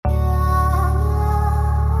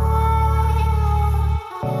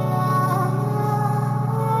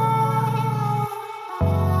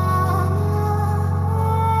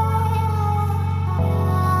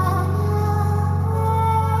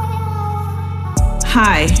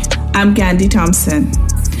Hi, I'm Gandhi Thompson,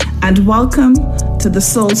 and welcome to The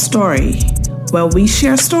Soul Story, where we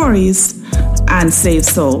share stories and save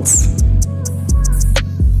souls.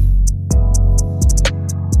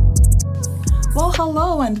 Well,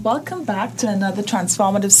 hello, and welcome back to another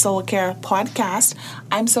Transformative Soul Care podcast.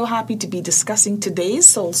 I'm so happy to be discussing today's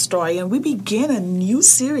soul story, and we begin a new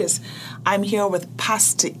series. I'm here with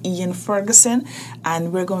Pastor Ian Ferguson,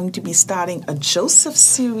 and we're going to be starting a Joseph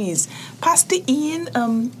series. Pastor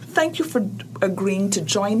Ian, thank you for agreeing to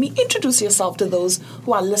join me. Introduce yourself to those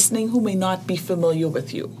who are listening who may not be familiar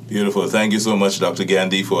with you. Beautiful. Thank you so much, Dr.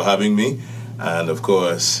 Gandhi, for having me. And of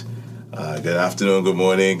course, good afternoon, good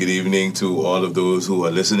morning, good evening to all of those who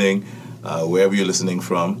are listening, wherever you're listening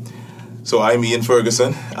from. So I'm Ian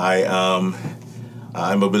Ferguson. I'm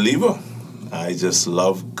a believer. I just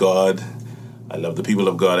love God. I love the people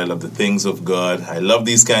of God. I love the things of God. I love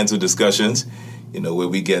these kinds of discussions, where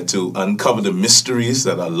we get to uncover the mysteries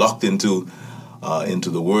that are locked into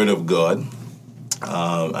the Word of God.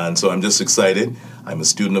 And so I'm just excited. I'm a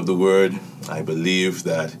student of the Word. I believe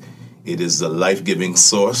that it is the life-giving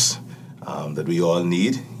source that we all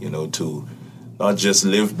need, to not just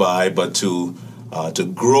live by, but to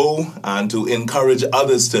grow and to encourage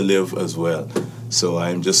others to live as well. So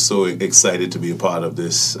I'm just so excited to be a part of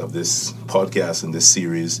this podcast and this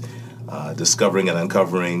series, discovering and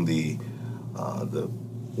uncovering the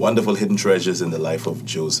wonderful hidden treasures in the life of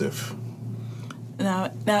Joseph.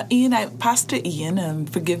 Now, Ian, Pastor Ian,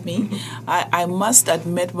 forgive me. I must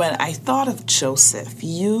admit, when I thought of Joseph,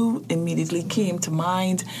 you immediately came to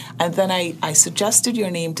mind, and then I suggested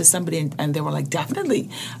your name to somebody, and they were like, definitely.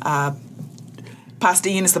 Pastor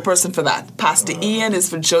Ian is the person for that. Pastor Ian is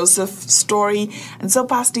for Joseph's story. And so,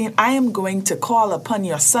 Pastor Ian, I am going to call upon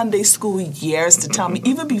your Sunday school years to tell me,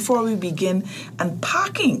 even before we begin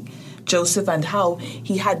unpacking Joseph and how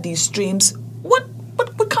he had these dreams, what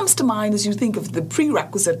comes to mind as you think of the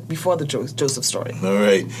prerequisite before the Joseph story? All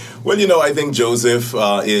right. Well, I think Joseph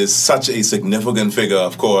is such a significant figure.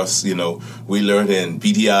 Of course, we learned in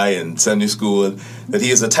PTI and Sunday school that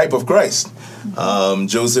he is a type of Christ.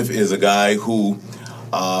 Joseph is a guy who,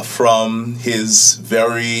 from his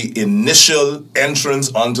very initial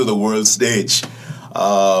entrance onto the world stage,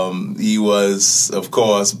 he was, of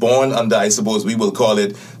course, born under, I suppose we will call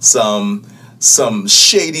it, some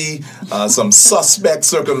shady, some suspect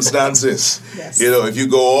circumstances. Yes. If you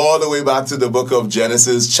go all the way back to the book of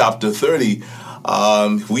Genesis chapter 30,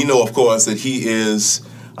 we know, of course, that he is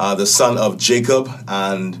the son of Jacob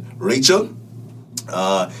and Rachel.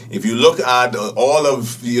 If you look at all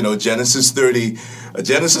of, Genesis 30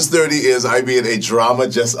 is, a drama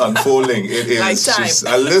just unfolding. It is just,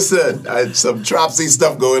 listen, some trapsy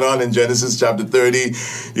stuff going on in Genesis chapter 30.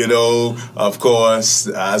 Of course,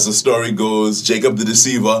 as the story goes, Jacob the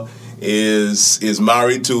deceiver is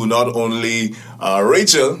married to not only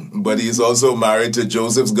Rachel, but he's also married to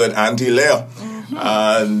Joseph's good auntie Leah.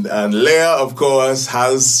 And Leah, of course,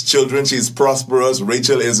 has children. She's prosperous.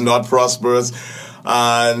 Rachel is not prosperous.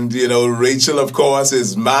 And, Rachel, of course,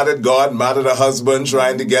 is mad at God, mad at her husband,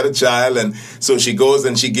 trying to get a child. And so she goes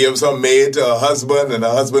and she gives her maid to her husband, and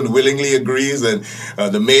her husband willingly agrees. And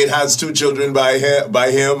the maid has 2 children by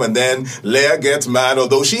him. And then Leah gets mad.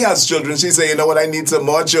 Although she has children, she says, I need some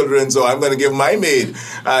more children, so I'm going to give my maid.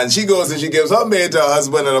 And she goes and she gives her maid to her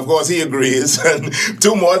husband. And, of course, he agrees. And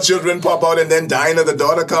 2 more children pop out. And then Dinah, the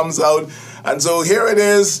daughter, comes out. And so here it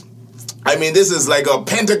is. This is like a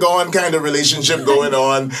Pentagon kind of relationship going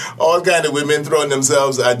on. All kind of women throwing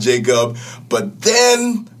themselves at Jacob. But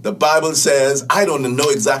then the Bible says, I don't know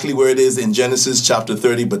exactly where it is in Genesis chapter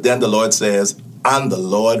 30, but then the Lord says, and the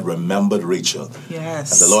Lord remembered Rachel.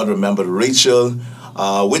 Yes. And the Lord remembered Rachel,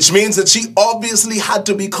 which means that she obviously had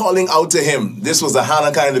to be calling out to him. This was a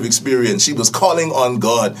Hannah kind of experience. She was calling on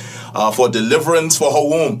God for deliverance for her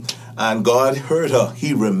womb. And God heard her.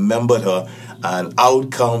 He remembered her. And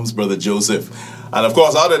out comes Brother Joseph. And of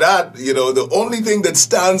course, out of that, the only thing that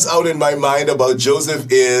stands out in my mind about Joseph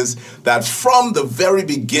is that from the very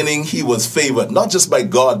beginning, he was favored, not just by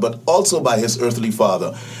God, but also by his earthly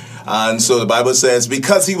father. And so the Bible says,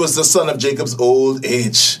 because he was the son of Jacob's old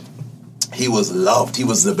age, he was loved, he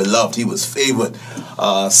was the beloved, he was favored.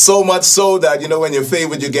 So much so that, when you're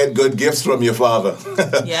favored, you get good gifts from your father.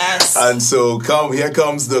 Yes. And so here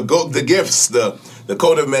comes the gifts, the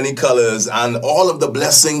coat of many colors, and all of the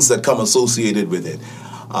blessings that come associated with it.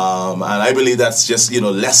 And I believe that's just,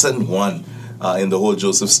 lesson 1 in the whole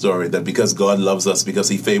Joseph story, that because God loves us, because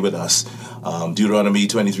he favored us. Deuteronomy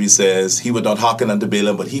 23 says, he would not hearken unto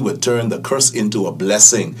Balaam, but he would turn the curse into a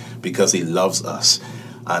blessing because he loves us.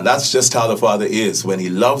 And that's just how the Father is. When he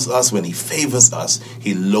loves us, when he favors us,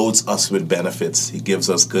 he loads us with benefits. He gives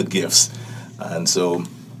us good gifts. And so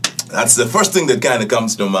that's the first thing that kind of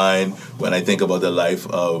comes to mind when I think about the life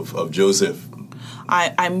of Joseph.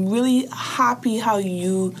 I'm really happy how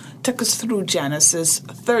you took us through Genesis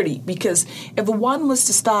 30, because if one was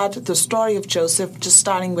to start the story of Joseph just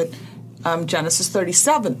starting with Genesis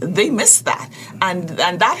 37, they missed that. And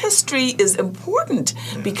that history is important,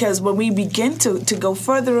 because when we begin to go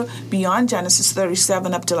further beyond Genesis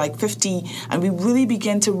 37 up to like 50, and we really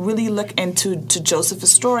begin to really look into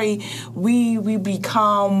Joseph's story, we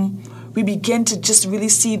begin to just really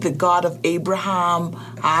see the God of Abraham,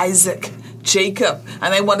 Isaac, Jacob,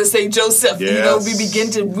 and I want to say Joseph. Yes. We begin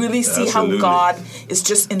to really see Absolutely. how God is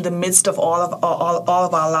just in the midst of all of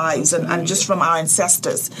our lives, and just from our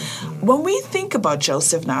ancestors. When we think about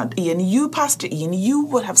Joseph now, Ian, Pastor Ian, you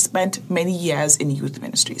would have spent many years in youth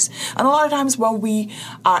ministries. And a lot of times when we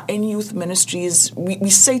are in youth ministries, we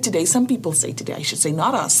say today, some people say today, I should say,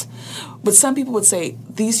 not us, but some people would say,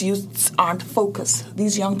 these youths aren't focused.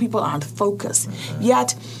 These young people aren't focused.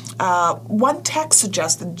 Yet, one text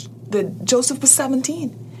suggests that Joseph was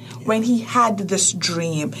 17 when he had this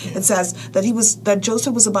dream. It says that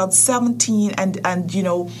Joseph was about 17, and you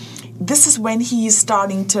know, this is when he's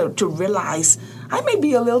starting to realize, I may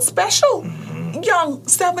be a little special. Young,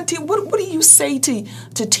 17. What do you say to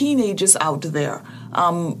teenagers out there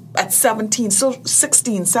at 17, so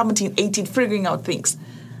 16, 17, 18, figuring out things?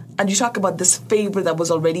 And you talk about this favor that was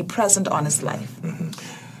already present on his life.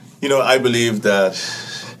 You know, I believe that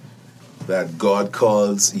God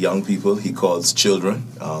calls young people, he calls children.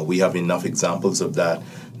 We have enough examples of that,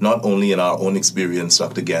 not only in our own experience,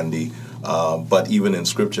 Dr. Gandhi, but even in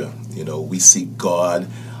Scripture. You know, we see God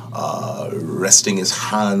resting his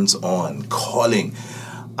hands on, calling.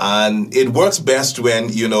 And it works best when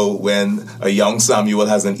a young Samuel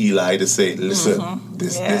has an Eli to say, listen,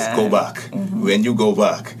 this go back. When you go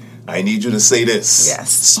back, I need you to say this. Yes.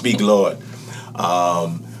 Speak, Lord.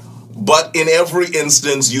 But in every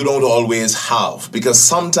instance, you don't always have. Because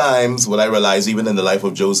sometimes what I realize, even in the life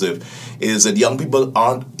of Joseph, is that young people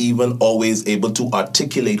aren't even always able to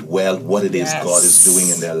articulate well what it is God is doing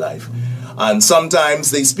in their life. And sometimes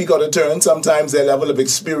they speak out of turn. Sometimes their level of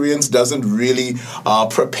experience doesn't really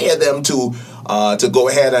prepare them to go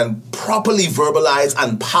ahead and properly verbalize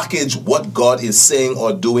and package what God is saying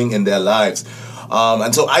or doing in their lives.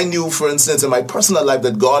 And so I knew, for instance, in my personal life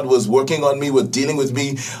that God was working on me, was dealing with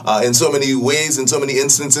me in so many ways, in so many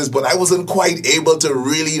instances, but I wasn't quite able to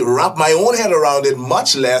really wrap my own head around it,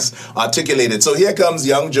 much less articulate it. So here comes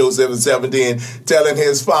young Joseph at 17 telling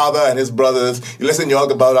his father and his brothers, listen, y'all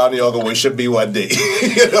can bow down and y'all can worship me one day.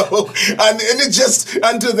 And it just,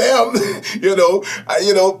 and to them,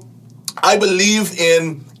 I believe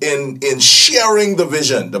in sharing the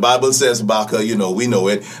vision. The Bible says, Habakkuk, we know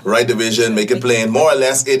it, write the vision, make it plain. More or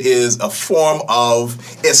less, it is a form of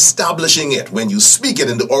establishing it. When you speak it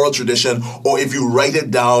in the oral tradition, or if you write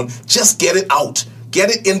it down, just get it out. Get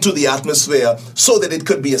it into the atmosphere so that it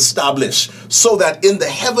could be established, so that in the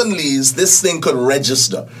heavenlies, this thing could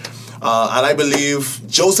register. And I believe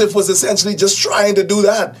Joseph was essentially just trying to do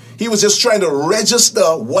that. He was just trying to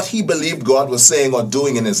register what he believed God was saying or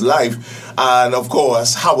doing in his life. And of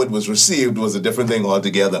course, how it was received was a different thing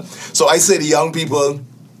altogether. So I say to young people,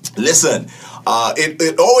 listen,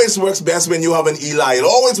 it always works best when you have an Eli. It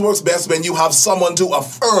always works best when you have someone to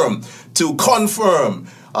affirm, to confirm,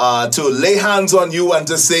 to lay hands on you and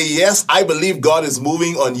to say, yes, I believe God is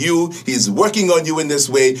moving on you. He's working on you in this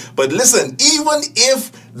way. But listen, even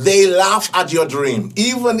if they laugh at your dream,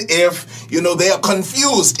 even if, they are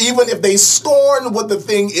confused, even if they scorn what the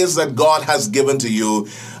thing is that God has given to you,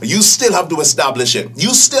 you still have to establish it.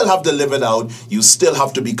 You still have to live it out. You still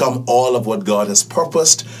have to become all of what God has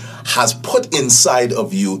purposed, has put inside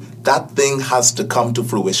of you. That thing has to come to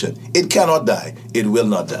fruition. It cannot die. It will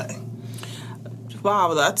not die.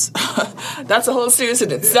 Wow, that's a whole series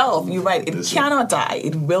in itself. You're right. It cannot die.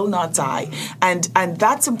 It will not die. And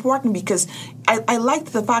that's important, because I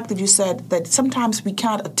liked the fact that you said that sometimes we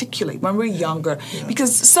can't articulate when we're younger. Yeah.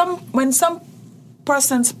 Because when some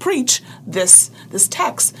persons preach this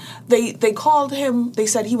text, they called him, they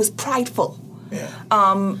said he was prideful. Yeah.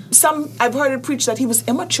 I've heard it preached that he was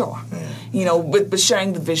immature, with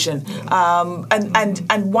sharing the vision. Yeah.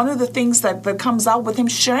 And one of the things that comes out with him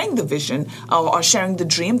sharing the vision or sharing the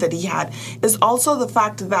dream that he had is also the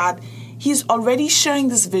fact that he's already sharing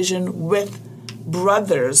this vision with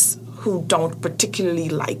brothers who don't particularly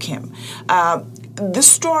like him. This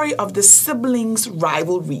story of the siblings'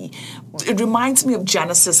 rivalry, it reminds me of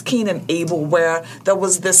Genesis, Cain and Abel, where there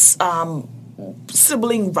was this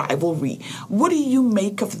sibling rivalry. What do you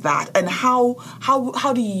make of that? And how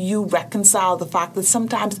do you reconcile the fact that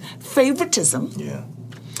sometimes favoritism,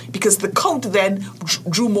 because the coat then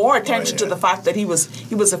drew more attention to the fact that he was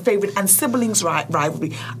a favorite, and siblings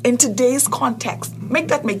rivalry in today's context, make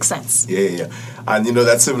that make sense? And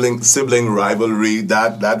that sibling rivalry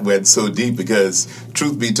that went so deep, because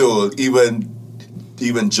truth be told, even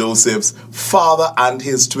Joseph's father and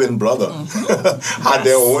his twin brother had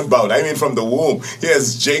their own bout. I mean, from the womb,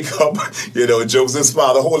 here's Jacob, Joseph's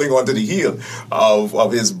father, holding onto the heel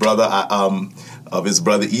of his brother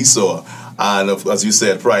Esau. And as you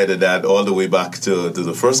said, prior to that, all the way back to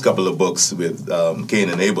the first couple of books with Cain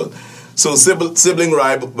and Abel. So sibling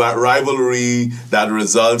rivalry that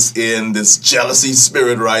results in this jealousy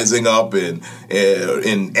spirit rising up in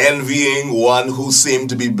envying one who seemed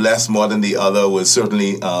to be blessed more than the other was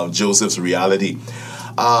certainly Joseph's reality.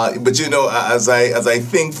 But as I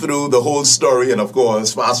think through the whole story, and of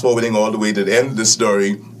course fast forwarding all the way to the end of the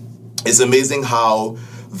story, it's amazing how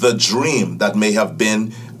the dream that may have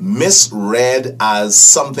been misread as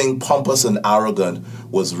something pompous and arrogant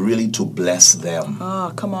was really to bless them.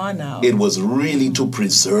 Oh, come on now. It was really to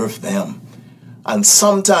preserve them. And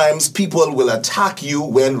sometimes people will attack you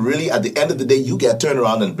when really at the end of the day you get turned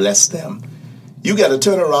around and bless them. You get to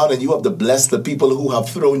turn around and you have to bless the people who have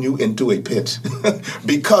thrown you into a pit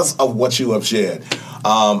because of what you have shared.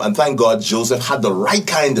 And thank God Joseph had the right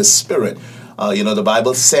kind of spirit. The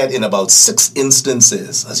Bible said in about 6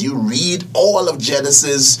 instances, as you read all of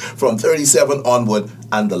Genesis from 37 onward,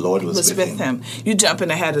 and the Lord was with him. You're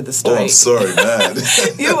jumping ahead of the story. Oh, I'm sorry, man.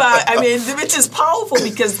 You are. I mean, which is powerful,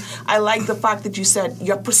 because I like the fact that you said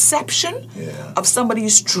your perception of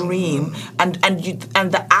somebody's dream and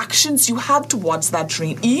the actions you have towards that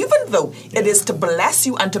dream, even though it is to bless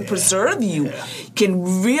you and to preserve you,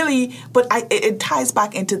 can really. But it ties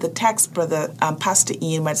back into the text, brother, Pastor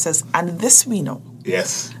Ian, where it says, "And this we know."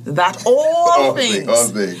 Yes. That all things. All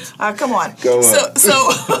things. Come on. Go on.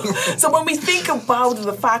 So when we think about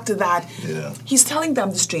the fact that he's telling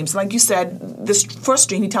them this dream, so like you said, this first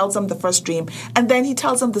dream, he tells them the first dream, and then he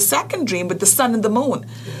tells them the second dream with the sun and the moon.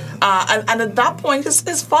 And at that point,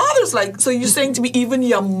 his father's like, so you're saying to me, even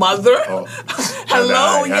your mother? Oh.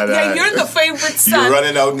 Hello? You're the favorite son. You're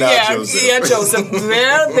running out now, Joseph. Yeah, Joseph.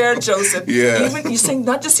 There, Joseph. Yeah. Even you're saying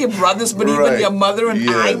not just your brothers, but even your mother and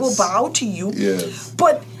I will bow to you. Yes.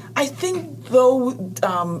 But I think, though,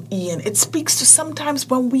 Ian, it speaks to sometimes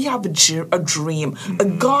when we have a dream, a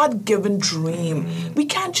God-given dream. We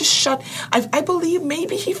can't just shut. I believe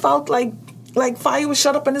maybe he felt like fire was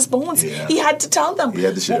shut up in his bones. Yeah. He had to tell them. He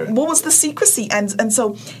had to share. What was the secrecy? And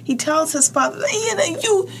so he tells his father, Ian,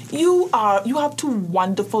 you have 2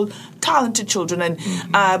 wonderful, talented children, and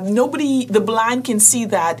the blind can see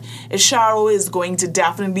that Isharo is going to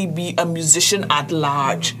definitely be a musician at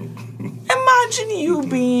large. Imagine you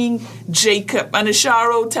being Jacob and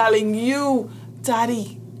Isharo telling you,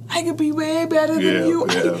 Daddy, I could be way better than you.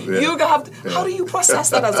 You're gonna have to, how do you process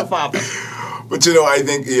that as a father? But I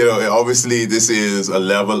think, obviously this is a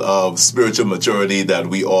level of spiritual maturity that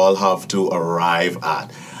we all have to arrive at.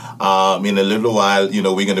 In a little while,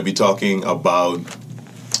 we're going to be talking about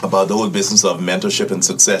the whole business of mentorship and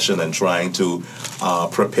succession, and trying to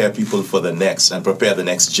prepare people for the next and prepare the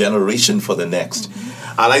next generation for the next. Mm-hmm.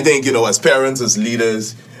 And I think, as parents, as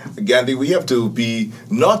leaders, Gandhi, we have to be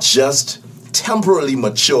not just temporally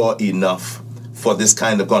mature enough for this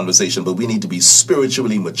kind of conversation, but we need to be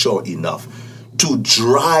spiritually mature enough to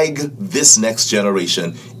drag this next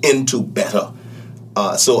generation into better.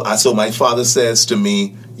 So my father says to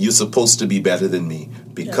me, you're supposed to be better than me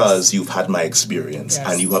because you've had my experience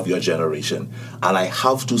and you have your generation. And I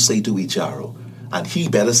have to say to Icharo, and he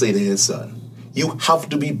better say to his son, you have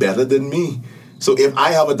to be better than me. So if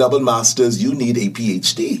I have a double master's, you need a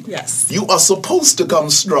PhD. Yes. You are supposed to come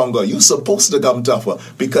stronger. You're supposed to come tougher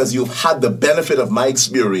because you've had the benefit of my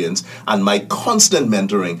experience and my constant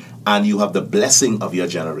mentoring, and you have the blessing of your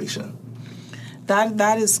generation.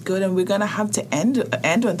 That is good, and we're going to have to end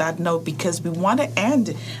on that note, because we want to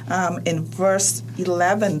end in verse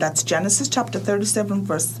 11. That's Genesis chapter 37,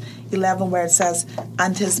 verse 11, where it says,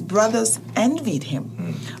 and his brothers envied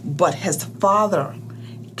him, but his father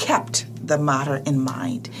kept the matter in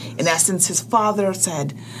mind. In essence, his father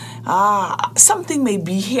said, something may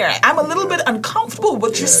be here. I'm a little bit uncomfortable with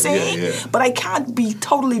what you're saying, but I can't be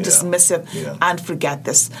totally dismissive and forget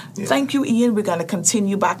this. Thank you, Ian. We're going to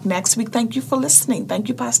continue back next week. Thank you for listening. Thank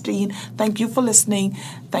you, Pastor Ian. Thank you for listening.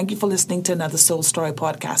 Thank you for listening to another Soul Story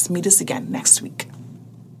podcast. Meet us again next week.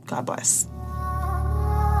 God bless.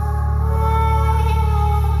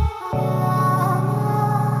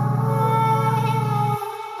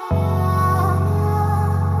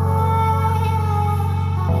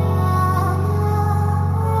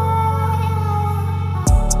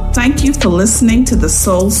 Thank you for listening to the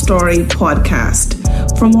Soul Story podcast.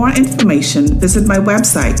 For more information, visit my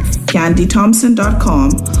website,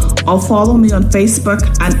 candythompson.com, or follow me on Facebook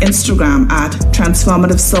and Instagram at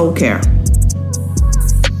Transformative Soul Care.